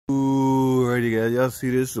guys. Y'all see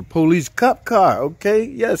this? A police cop car, okay?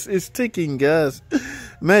 Yes, it's ticking, guys.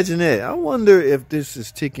 Imagine that. I wonder if this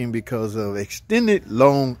is ticking because of extended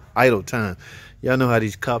long idle time. Y'all know how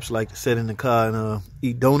these cops like to sit in the car and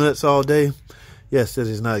eat donuts all day? Yes, that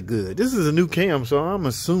is not good. This is a new cam, so I'm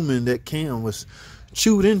assuming that cam was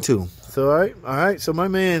chewed into. So, all right. So my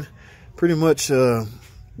man pretty much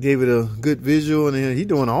gave it a good visual, and he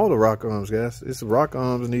doing all the rock arms, guys. It's rock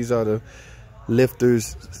arms, and these are the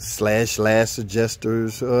lifters slash last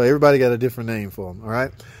adjusters. Everybody got a different name for them, all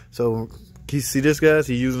right? So you see this, guys?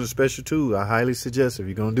 He's using a special tool. I highly suggest if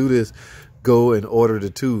you're going to do this, go and order the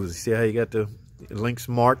tools. See how you got the links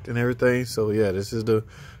marked and everything? So, yeah, this is the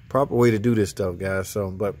proper way to do this stuff, guys.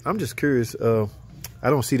 So, but I'm just curious. I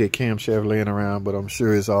don't see that camshaft laying around, but I'm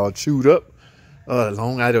sure it's all chewed up.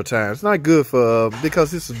 Long idle time. It's not good for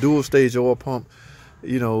because it's a dual stage oil pump.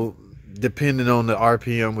 You know, depending on the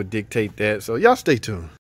RPM would dictate that. So y'all stay tuned.